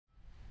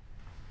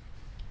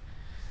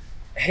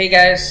Hey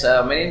guys,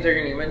 my name is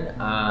Eri Neeman.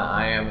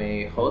 I am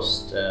a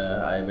host.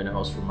 I've been a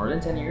host for more than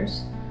 10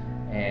 years,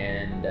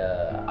 and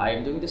I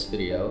am doing this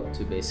video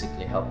to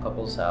basically help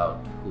couples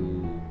out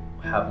who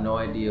have no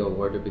idea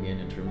where to begin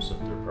in terms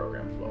of their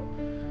program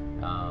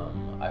flow.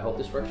 I hope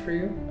this works for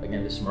you.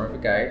 Again, this is more of a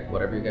guide.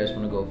 Whatever you guys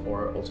want to go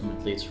for,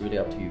 ultimately it's really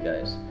up to you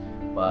guys.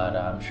 But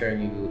I'm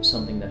sharing you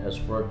something that has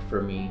worked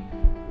for me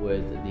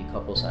with the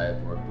couples I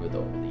have worked with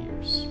over the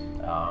years.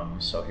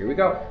 So here we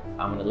go.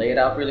 I'm going to lay it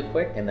out really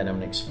quick, and then I'm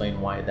going to explain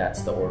why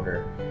that's the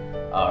order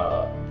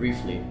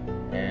briefly.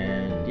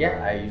 And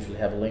yeah, I usually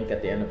have a link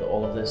at the end of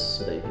all of this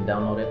so that you can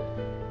download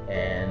it,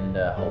 and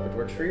hope it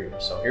works for you.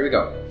 So here we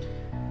go.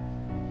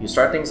 You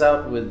start things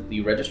out with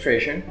the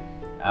registration.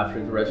 After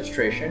the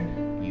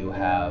registration, you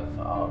have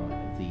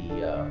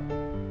the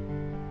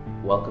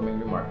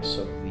welcoming remarks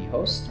of the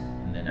host,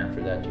 and then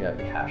after that you have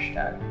the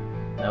hashtag.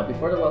 Now,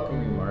 before the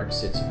welcoming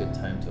remarks, it's a good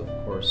time to,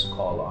 of course,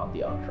 call on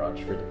the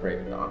entourage for the parade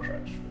of the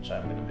entourage, which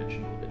I'm going to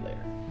mention a little bit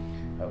later.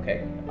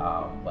 Okay,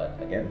 but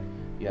again,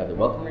 you have the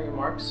welcoming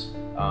remarks,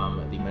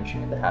 the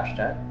mentioning of the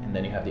hashtag, and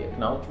then you have the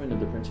acknowledgement of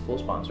the principal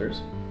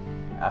sponsors.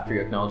 After you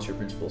acknowledge your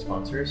principal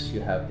sponsors, you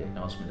have the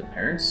acknowledgement of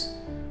parents,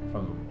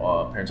 from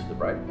parents of the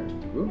bride, parents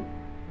of the groom.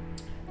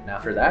 And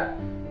after that,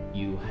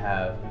 you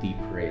have the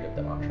parade of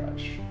the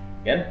entourage.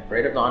 Again,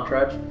 parade of the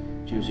entourage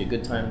is usually a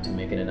good time to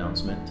make an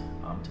announcement,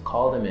 to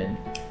call them in,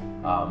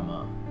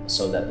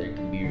 so that they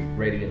can be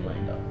ready and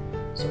lined up.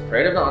 So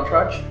parade of the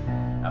entourage.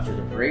 After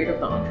the parade of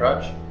the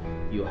entourage,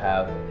 you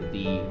have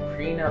the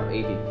prenup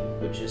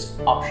AVP, which is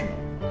optional.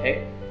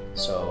 Okay,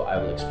 so I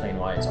will explain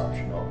why it's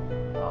optional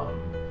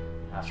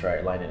after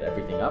I line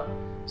everything up.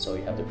 So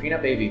you have the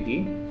prenup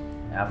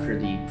AVP. After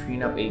the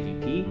prenup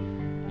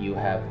AVP, you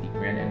have the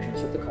grand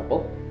entrance of the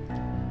couple.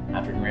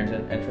 After the grand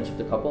entrance of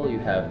the couple, you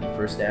have the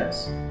first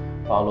dance,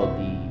 followed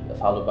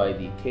by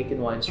the cake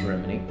and wine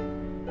ceremony.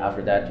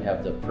 After that, you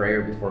have the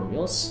prayer before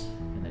meals,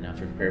 and then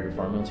after the prayer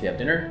before meals, you have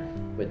dinner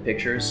with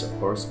pictures, of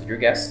course, with your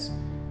guests.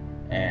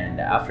 And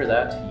after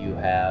that, you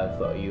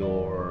have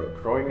your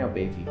growing up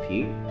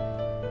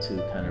AVP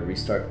to kind of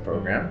restart the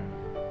program.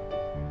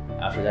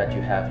 After that,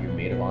 you have your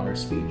maid of honor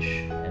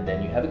speech, and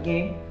then you have a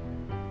game,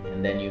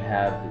 and then you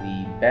have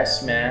the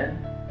best man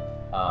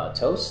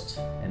toast,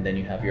 and then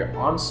you have your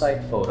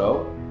on-site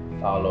photo,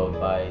 followed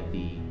by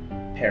the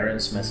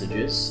parents'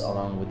 messages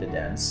along with the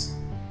dance.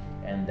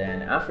 And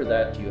then after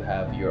that, you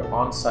have your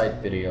on-site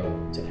video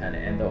to kind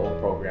of end the whole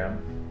program,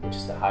 which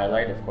is the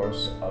highlight, of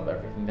course, of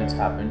everything that's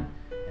happened.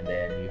 And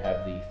then you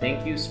have the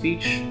thank you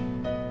speech,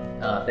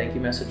 thank you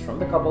message from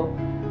the couple,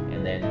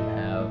 and then you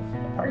have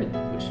a party,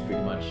 which is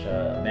pretty much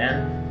a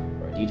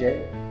band or a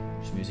DJ,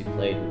 just music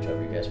played,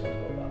 whichever you guys want to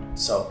go about it.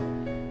 So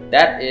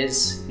that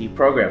is the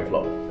program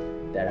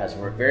flow that has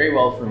worked very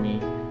well for me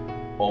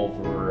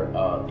over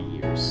the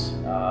years.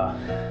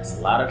 It's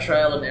a lot of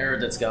trial and error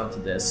that's gone to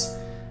this.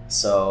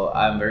 So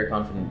I'm very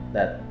confident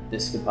that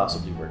this could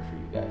possibly work for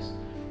you guys.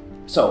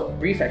 So,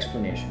 brief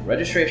explanation.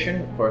 Registration,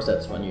 of course,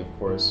 that's when you, of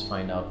course,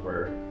 find out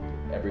where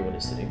everyone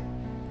is sitting.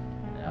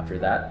 And after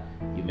that,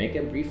 you make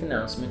a brief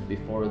announcement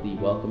before the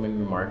welcoming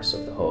remarks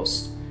of the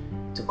host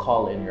to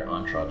call in your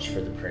entourage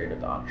for the parade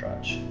of the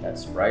entourage.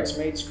 That's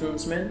bridesmaids,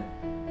 groomsmen,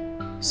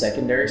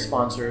 secondary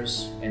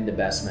sponsors, and the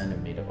best man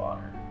and maid of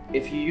honor.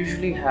 If you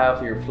usually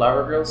have your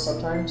flower girls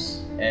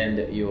sometimes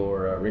and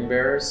your ring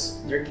bearers,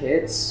 they're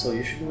kids, so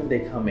usually when they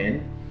come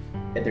in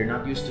and they're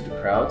not used to the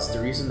crowds, the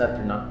reason that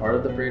they're not part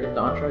of the parade of the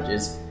entourage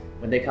is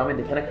when they come in,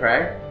 they kind of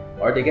cry,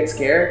 or they get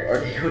scared, or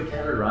they would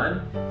kind of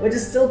run, which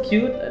is still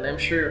cute, and I'm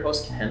sure your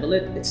host can handle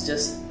it. It's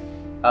just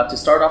to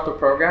start off the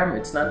program,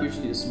 it's not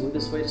usually the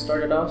smoothest way to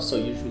start it off, so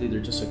usually they're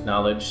just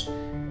acknowledged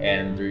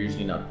and they're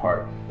usually not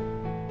part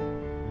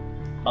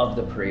of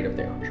the parade of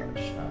the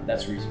entourage.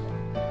 That's reasonable.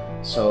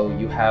 So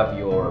you have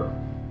your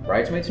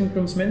bridesmaids and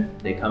groomsmen,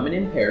 they come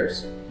in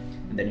pairs,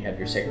 and then you have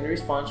your secondary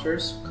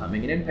sponsors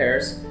coming in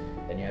pairs,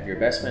 then you have your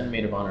best man and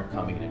maid of honor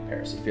coming in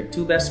pairs. If you have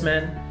two best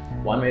men,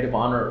 one maid of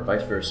honor, or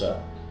vice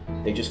versa,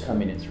 they just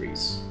come in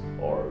threes,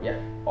 or yeah,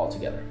 all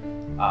together.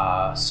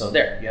 So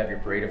there, you have your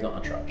parade of the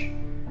entourage.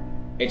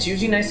 It's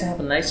usually nice to have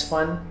a nice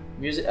fun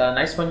music,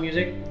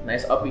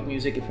 nice upbeat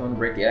music if you want to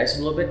break the ice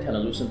a little bit, kind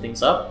of loosen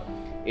things up.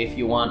 If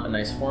you want a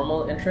nice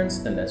formal entrance,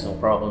 then that's no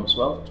problem as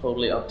well.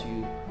 Totally up to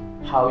you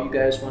how you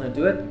guys want to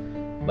do it.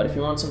 But if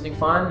you want something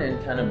fun and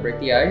kind of break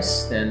the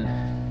ice, then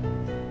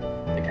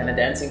the kind of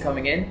dancing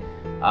coming in,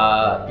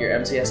 your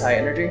MC has high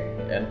energy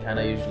and kind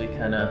of usually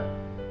kind of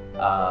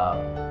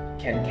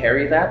can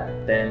carry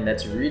that, then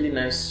that's a really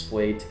nice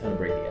way to kind of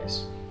break the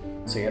ice.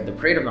 So you have the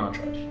parade of the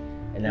entourage,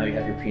 and now you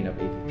have your prenup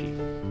AVP.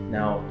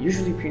 Now,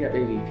 usually prenup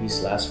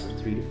AVPs last for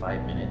 3 to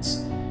 5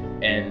 minutes,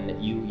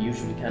 and you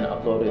usually kind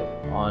of upload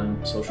it on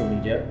social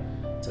media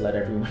to let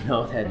everyone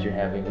know that you're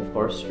having, of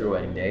course, your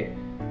wedding day.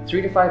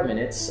 3 to 5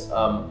 minutes.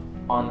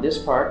 On this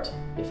part,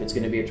 if it's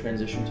going to be a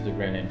transition to the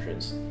grand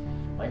entrance,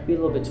 might be a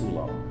little bit too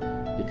long,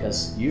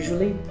 because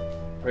usually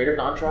parade of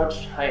the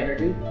entourage, high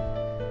energy,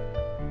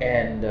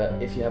 And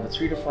if you have a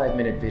 3 to 5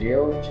 minute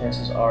video,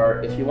 chances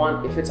are, if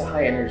it's a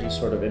high energy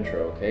sort of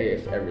intro, okay,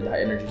 if the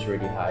high energy is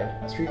already high,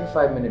 a 3 to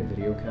 5 minute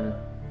video kind of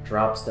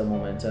drops the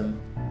momentum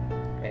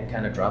and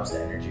kind of drops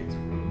the energy of the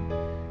room.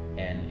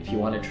 And if you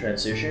want to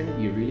transition,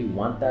 you really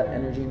want that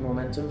energy and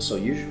momentum. So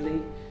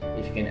usually,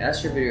 if you can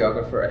ask your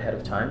videographer ahead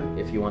of time,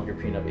 if you want your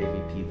prenup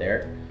AVP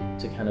there,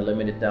 to kind of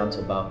limit it down to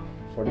about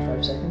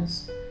 45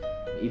 seconds,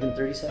 even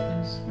 30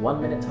 seconds,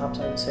 1 minute tops,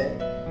 I would say.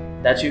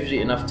 That's usually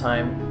enough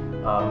time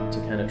to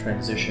kind of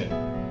transition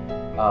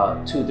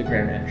to the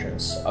grand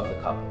entrance of the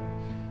couple.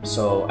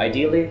 So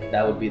ideally,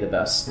 that would be the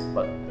best,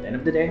 but at the end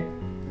of the day,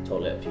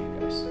 totally up to you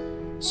guys.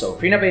 So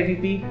prenup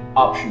AVP,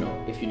 optional.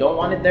 If you don't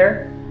want it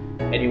there,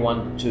 and you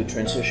want to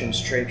transition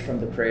straight from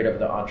the parade of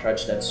the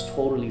entourage, that's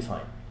totally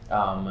fine.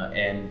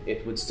 And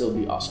it would still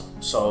be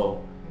awesome.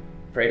 So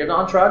parade of the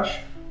entourage,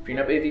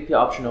 prenup AVP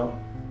optional,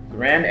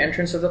 grand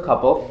entrance of the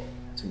couple.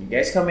 That's when you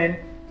guys come in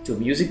to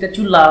music that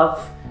you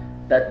love,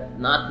 that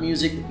not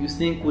music that you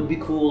think would be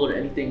cool or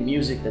anything,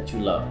 music that you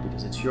love,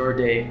 because it's your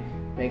day.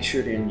 Make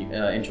sure to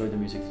enjoy the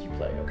music that you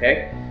play,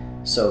 okay?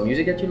 So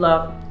music that you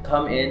love,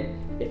 come in.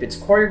 If it's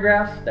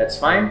choreographed, that's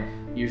fine.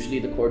 Usually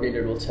the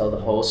coordinator will tell the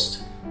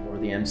host or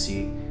the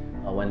MC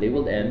when they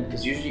will end,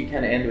 because usually you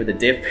kind of end with a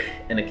dip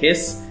and a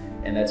kiss,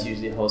 and that's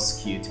usually the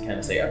host's cue to kind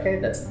of say, okay,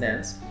 that's the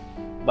dance.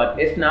 But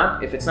if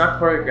it's not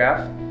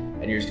choreographed,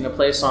 and you're just gonna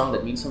play a song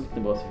that means something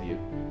to both of you,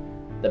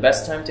 the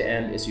best time to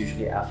end is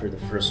usually after the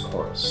first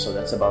chorus. So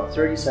that's about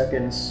 30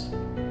 seconds,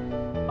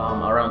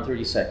 around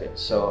 30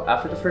 seconds. So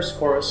after the first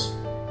chorus,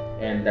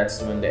 and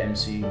that's when the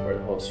MC or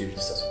the host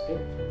usually says, okay,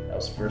 that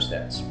was the first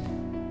dance.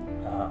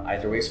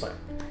 Either way is fine,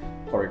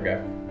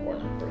 choreographed or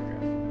not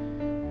choreographed.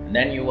 And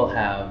then you will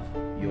have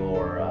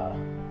your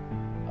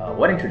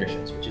wedding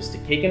traditions, which is the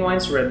cake and wine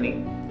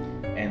ceremony,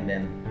 and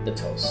then the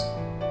toast.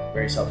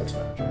 Very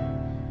self-explanatory.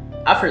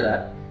 After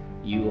that,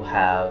 you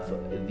have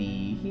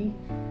the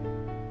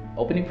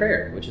opening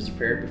prayer, which is a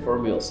prayer before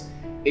meals.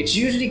 It's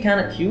usually kind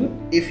of cute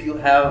if you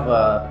have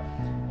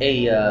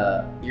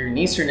your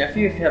niece or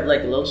nephew, if you have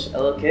like a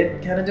little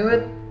kid kind of do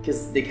it,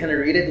 because they kind of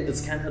read it,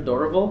 it's kind of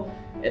adorable.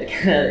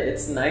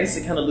 It's nice,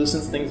 it kind of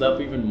loosens things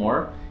up even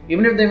more.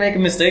 Even if they make a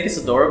mistake, it's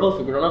adorable.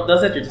 If a grown-up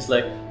does it, you're just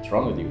like, what's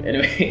wrong with you?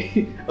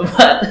 Anyway,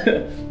 but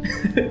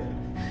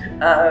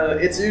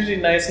it's usually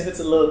nice if it's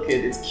a little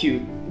kid, it's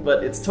cute,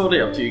 but it's totally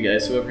up to you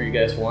guys, whoever you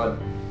guys want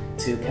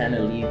to kind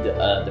of lead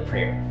the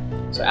prayer.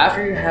 So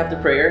after you have the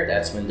prayer,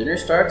 that's when dinner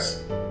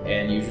starts.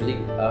 And usually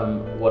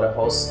what a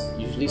host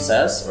usually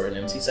says, or an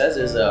MC says,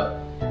 is the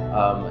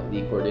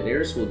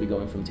coordinators will be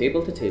going from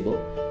table to table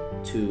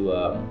to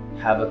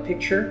have a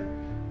picture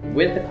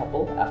with the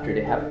couple. After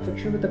they have a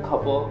picture with the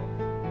couple,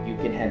 you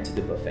can head to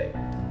the buffet.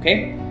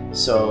 Okay?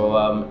 So,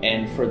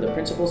 and for the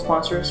principal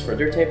sponsors, for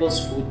their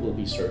tables, food will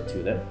be served to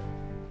them.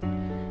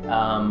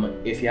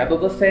 If you have a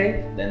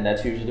buffet, then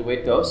that's usually the way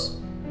it goes.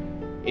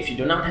 If you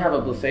do not have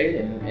a buffet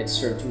and it's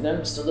served to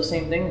them, it's still the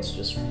same thing, it's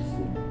just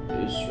food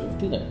is served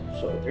to them.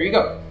 So there you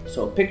go.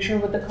 So picture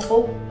with the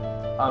couple.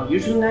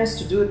 Usually nice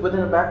to do it within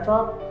a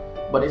backdrop,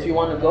 but if you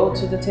want to go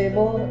to the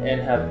table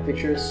and have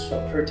pictures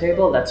per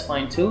table, that's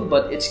fine too.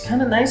 But it's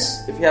kind of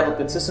nice if you have a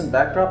consistent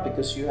backdrop,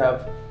 because you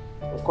have,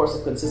 of course,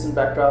 a consistent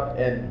backdrop.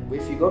 And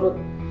if you go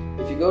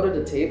to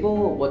the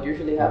table, what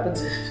usually happens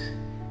is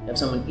you have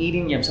someone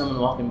eating, you have someone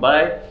walking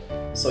by,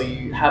 so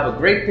you have a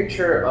great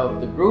picture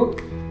of the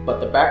group, but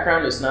the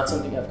background is not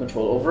something you have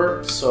control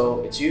over.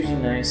 So it's usually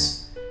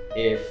nice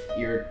if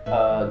your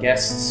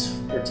guests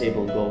per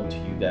table go to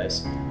you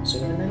guys, so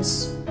you have a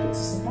nice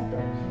consistent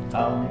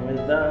background with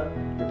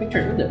your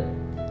pictures with them.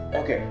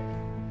 Okay,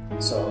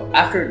 so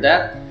after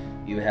that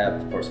you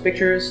have, of course,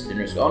 pictures,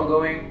 dinner's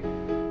ongoing.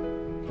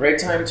 Great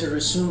time to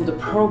resume the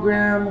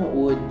program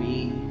would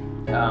be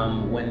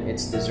when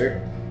it's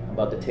dessert,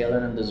 about the tail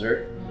end of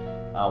dessert.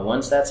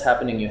 Once that's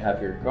happening, you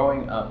have your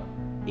growing up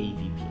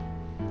AVP.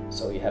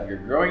 So you have your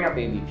growing up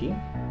AVP,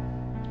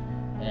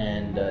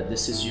 and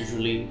this is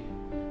usually,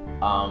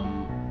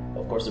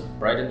 of course, the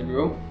bride and the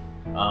groom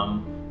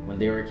when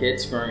they were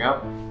kids growing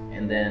up,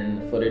 and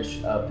then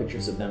footage,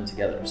 pictures of them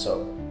together.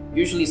 So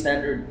usually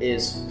standard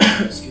is,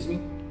 excuse me,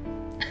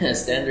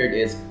 standard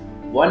is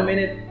 1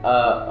 minute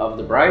of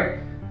the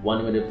bride,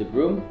 1 minute of the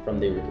groom from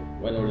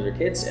when they were their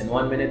kids, and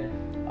 1 minute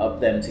of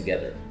them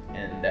together.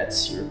 And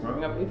that's your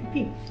growing up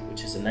AVP,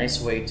 which is a nice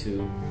way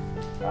to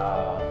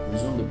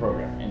resume the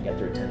program and get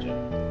their attention.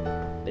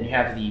 Then you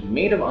have the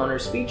maid of honor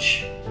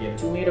speech. If you have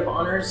 2 maid of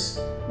honors,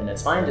 then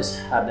that's fine. Just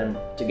have them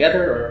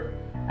together or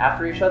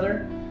after each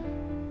other.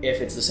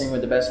 If it's the same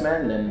with the best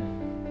man,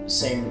 then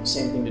same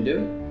thing to do.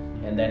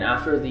 And then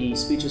after the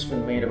speeches from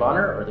the maid of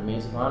honor or the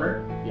maids of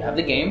honor, you have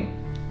the game.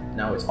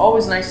 Now it's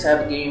always nice to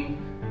have a game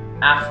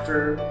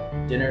after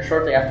dinner,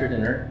 shortly after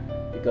dinner,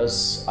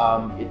 because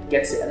it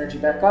gets the energy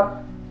back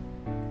up.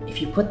 If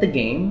you put the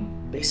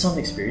game, based on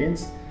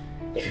experience,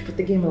 if you put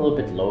the game a little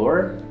bit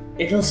lower,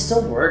 it'll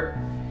still work.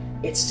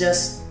 It's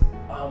just,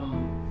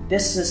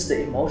 this is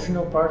the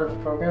emotional part of the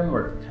program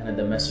where kind of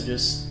the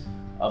messages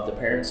of the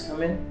parents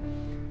come in.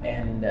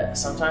 And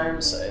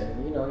sometimes,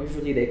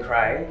 usually they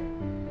cry.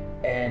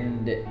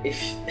 And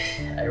if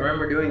I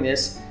remember doing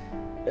this,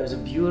 it was a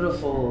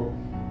beautiful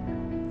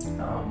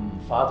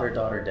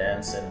father-daughter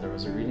dance, and there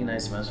was a really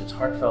nice message,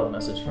 heartfelt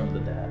message from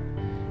the dad.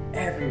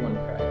 Everyone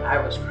cried. I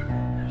was crying.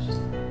 I was just...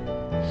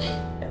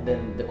 And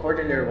then the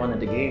coordinator wanted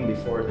the game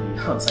before the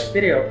on-site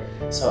video.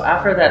 So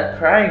after that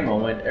crying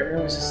moment,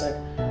 everyone was just like,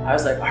 I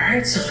was like, all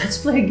right, so let's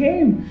play a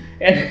game.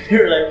 And they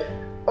were like,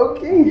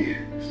 okay.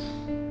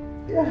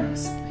 Yeah,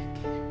 let's play a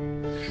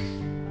game.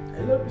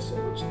 I love you so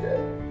much, Dad.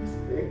 Let's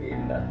play a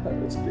game now.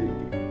 Let's play a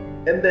game.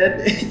 And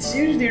then it's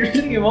usually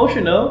really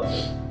emotional.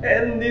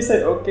 And they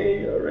said,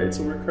 okay, all right,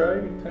 so we're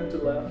crying, time to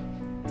laugh.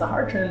 It's a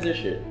hard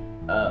transition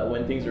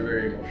when things are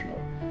very emotional.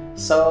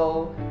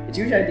 So it's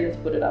usually ideal to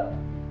put it up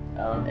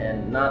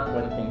and not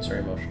when things are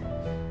emotional.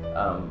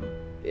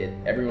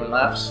 Everyone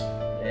laughs,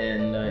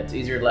 and it's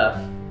easier to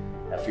laugh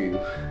after you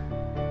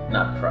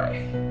not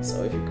cry.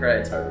 So if you cry,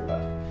 it's harder to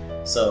laugh.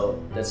 So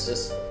that's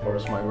just, of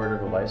course, my word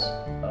of advice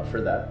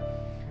for that.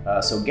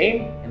 So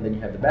game, and then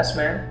you have the best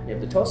man, you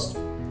have the toast.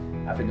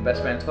 After the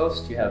best man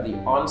toast, you have the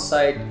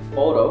on-site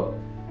photo.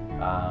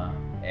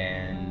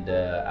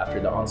 After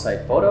the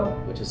on-site photo,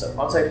 which is an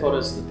on-site photo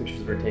is the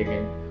pictures that are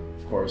taken,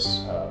 of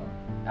course,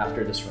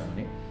 after the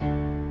ceremony.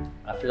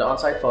 After the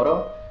on-site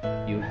photo,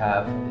 you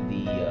have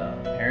the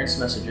parents'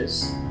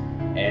 messages.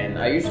 And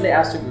I usually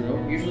ask the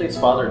groom, usually it's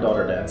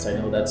father-daughter dance, I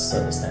know that's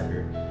the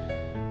standard.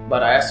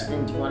 But I ask the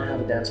groom, do you want to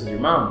have a dance with your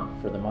mom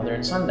for the mother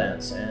and son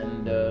dance?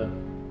 And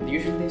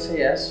usually they say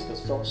yes,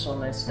 because it's also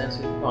nice to dance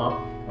with your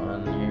mom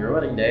on your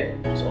wedding day,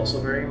 which is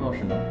also very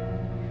emotional.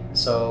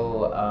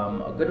 So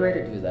a good way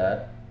to do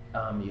that,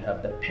 you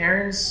have the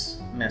parents'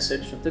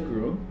 message of the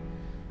groom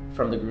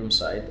from the groom's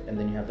side, and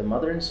then you have the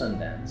mother and son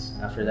dance.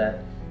 After that,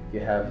 you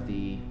have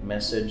the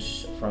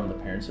message from the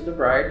parents of the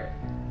bride,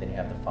 then you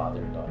have the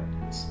father and daughter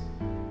dance.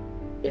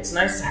 It's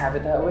nice to have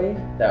it that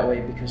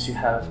way because you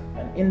have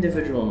an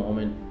individual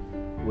moment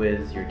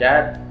with your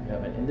dad, you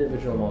have an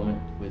individual moment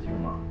with your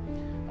mom.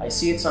 I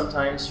see it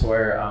sometimes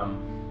where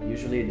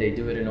usually they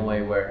do it in a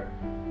way where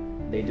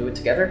they do it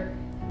together,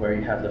 where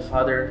you have the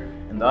father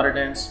and daughter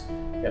dance,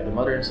 you have the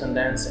mother and son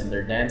dance, and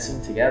they're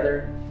dancing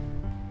together.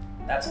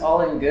 That's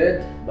all in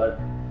good, but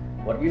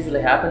what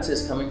usually happens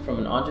is, coming from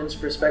an audience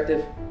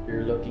perspective,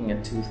 you're looking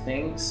at two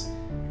things,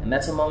 and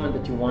that's a moment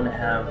that you want to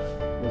have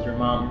with your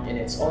mom in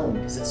its own,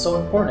 because it's so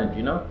important,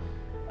 you know?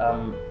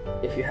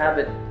 If you have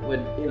it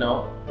with, you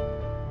know,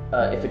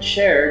 if it's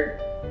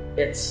shared,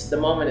 it's the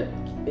moment,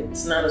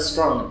 it's not as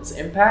strong, it's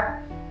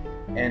impact,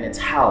 and it's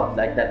halved,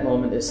 like that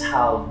moment is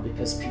halved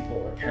because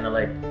people are kind of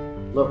like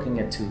looking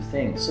at two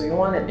things. So you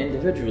want it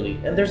individually,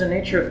 and there's a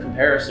nature of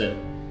comparison.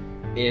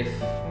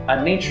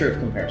 I'm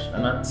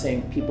not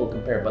saying people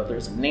compare, but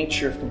there's a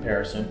nature of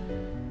comparison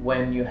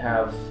when you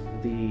have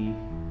the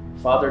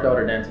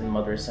father-daughter dance and the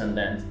mother-son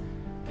dance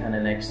kind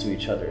of next to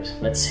each other.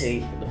 Let's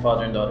say the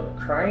father and daughter are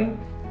crying,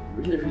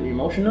 really, really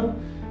emotional,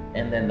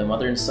 and then the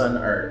mother and son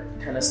are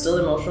kind of still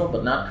emotional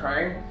but not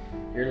crying.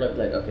 You're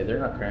like, okay, they're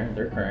not crying,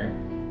 they're crying.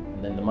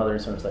 And then the mother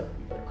and son is like,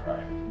 you better cry,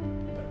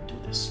 you better do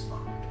this, Mom.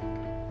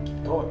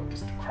 Keep going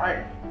because they're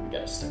crying. We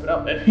gotta step it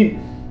up.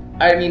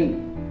 I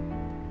mean,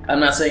 I'm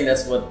not saying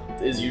that's what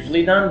is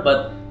usually done,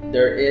 but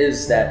there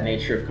is that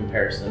nature of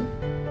comparison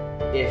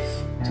if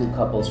two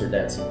couples are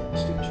dancing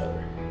next to each other.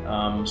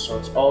 So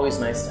it's always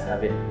nice to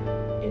have it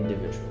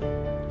individually.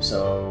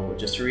 So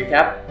just to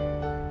recap,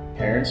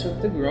 parents of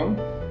the groom,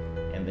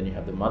 and then you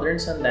have the mother and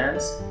son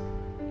dance,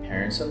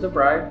 parents of the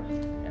bride,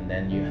 and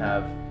then you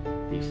have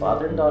the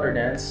father and daughter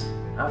dance.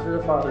 After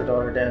the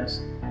father-daughter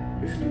dance,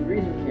 usually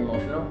really, really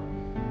emotional,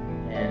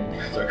 and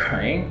they're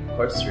crying. Of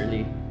course, it's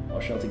really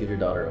emotional to give your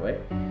daughter away.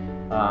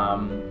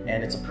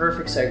 And it's a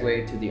perfect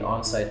segue to the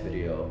on-site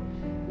video,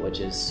 which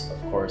is,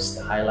 of course,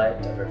 the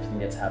highlight of everything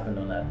that's happened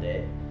on that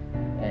day.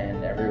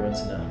 And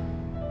everyone's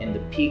in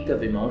the peak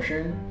of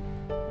emotion.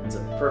 It's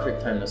a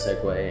perfect time to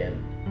segue, and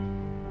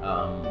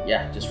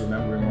yeah, just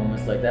remembering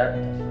moments like that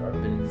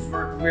have been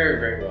worked very,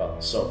 very well.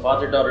 So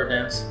father-daughter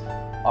dance,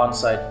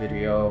 on-site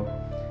video.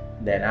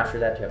 Then after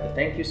that, you have the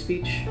thank you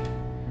speech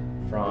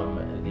from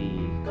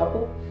the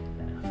couple.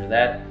 And after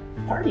that,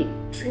 party,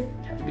 drink,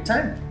 have a good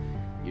time.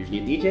 Usually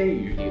a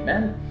DJ, usually a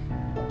band,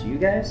 up to you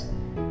guys.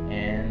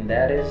 And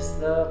that is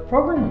the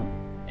program.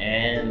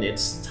 And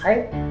it's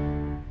tight.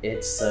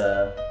 It's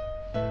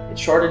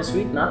short and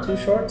sweet, not too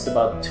short. It's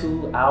about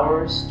 2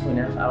 hours,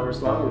 2.5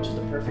 hours long, which is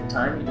the perfect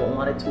time. You don't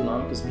want it too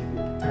long because people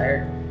get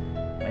tired,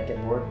 might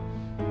get bored.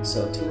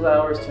 So 2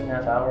 hours,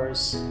 2.5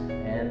 hours,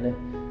 and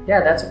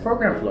yeah, that's a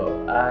program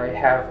flow. I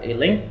have a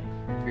link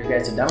for you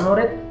guys to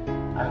download it.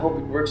 I hope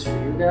it works for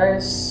you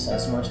guys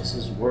as much as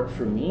it's worked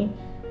for me.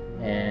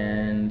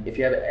 And if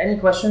you have any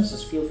questions,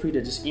 just feel free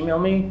to just email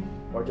me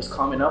or just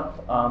comment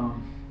up.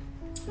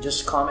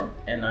 Just comment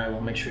and I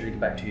will make sure to get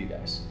back to you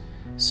guys.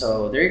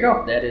 So there you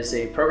go. That is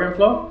a program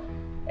flow,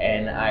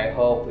 and I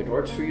hope it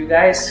works for you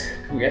guys.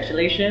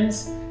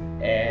 Congratulations.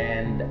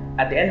 And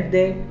at the end of the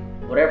day,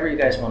 whatever you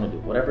guys want to do,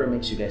 whatever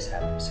makes you guys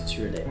happy, it's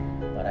your day.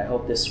 But I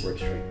hope this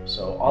works for you.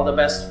 So all the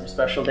best for a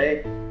special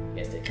day. You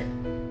guys take care.